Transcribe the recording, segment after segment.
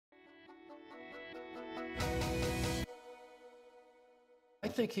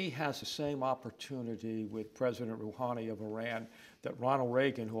think he has the same opportunity with President Rouhani of Iran that Ronald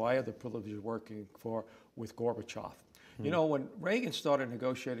Reagan, who I had the privilege of working for, with Gorbachev. You know, when Reagan started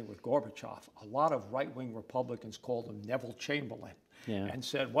negotiating with Gorbachev, a lot of right-wing Republicans called him Neville Chamberlain. And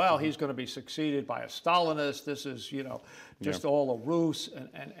said, well, he's going to be succeeded by a Stalinist. This is, you know, just all a ruse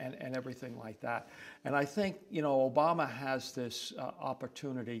and everything like that. And I think, you know, Obama has this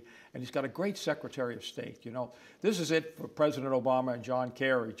opportunity, and he's got a great Secretary of State. You know, this is it for President Obama and John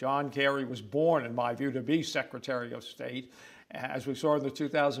Kerry. John Kerry was born, in my view, to be Secretary of State. As we saw in the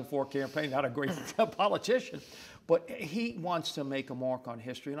 2004 campaign, not a great politician, but he wants to make a mark on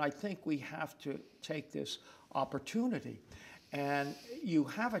history. And I think we have to take this opportunity. And you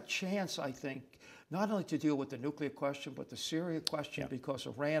have a chance, I think, not only to deal with the nuclear question, but the Syria question, because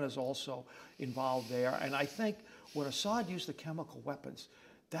Iran is also involved there. And I think when Assad used the chemical weapons,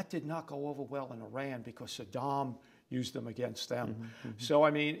 that did not go over well in Iran because Saddam used them against them. So,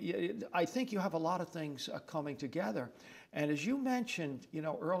 I mean, I think you have a lot of things coming together. And as you mentioned, you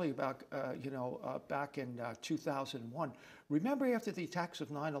know, earlier about, back in 2001, remember after the attacks of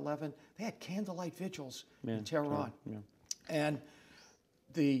 9/11, they had candlelight vigils in Tehran. And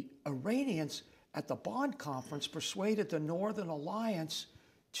the Iranians at the Bonn conference persuaded the Northern Alliance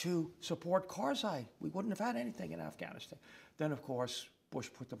to support Karzai. We wouldn't have had anything in Afghanistan. Then, of course, Bush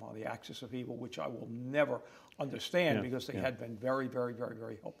put them on the axis of evil, which I will never understand because they had been very, very, very,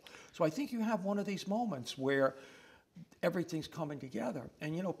 very helpful. So I think you have one of these moments where everything's coming together.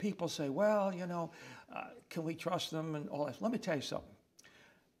 And, you know, people say, well, you know, can we trust them and all that? Let me tell you something.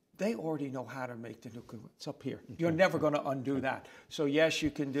 They already know how to make the nuclear. It's up here. You're never going to undo that. So yes, you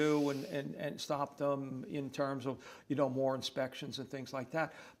can do and stop them in terms of, you know, more inspections and things like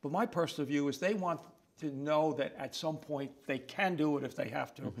that. But my personal view is they want to know that at some point they can do it if they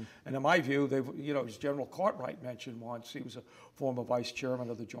have to. And in my view, they've, you know, as General Cartwright mentioned once, he was a former vice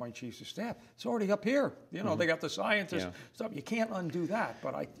chairman of the Joint Chiefs of Staff. It's already up here. You know, they got the scientists stuff. You can't undo that,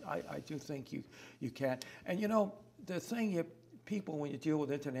 but I do think you can. And you know, the thing people, when you deal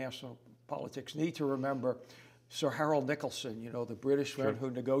with international politics, need to remember Sir Harold Nicholson, you know, the British man who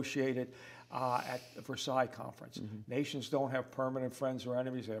negotiated at the Versailles Conference. Nations don't have permanent friends or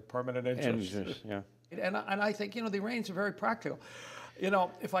enemies, they have permanent interests. And I think, you know, the Iranians are very practical. You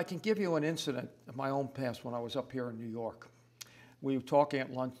know, if I can give you an incident of my own past when I was up here in New York, we were talking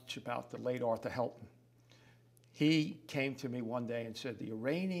at lunch about the late Arthur Helton. He came to me one day and said, the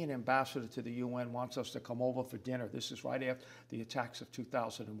Iranian ambassador to the UN wants us to come over for dinner. This is right after the attacks of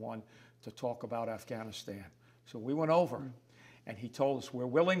 2001 to talk about Afghanistan. So we went over and he told us, we're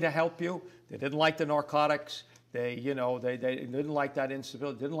willing to help you. They didn't like the narcotics. They, you know, they didn't like that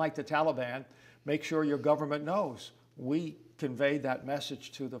instability, didn't like the Taliban. Make sure your government knows. We conveyed that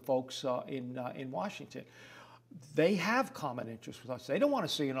message to the folks in Washington. They have common interests with us. They don't want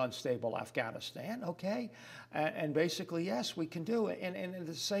to see an unstable Afghanistan, okay? And basically, yes, we can do it. And in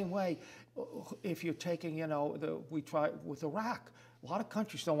the same way, if you're taking, you know, we try with Iraq. A lot of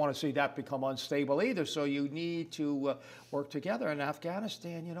countries don't want to see that become unstable either. So you need to work together. In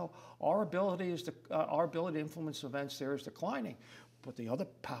Afghanistan, you know, our ability to influence events there is declining. But the other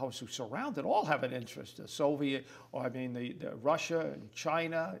powers who surround it all have an interest. The Soviet, or I mean, the Russia and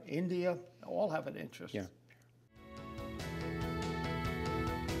China, India, all have an interest.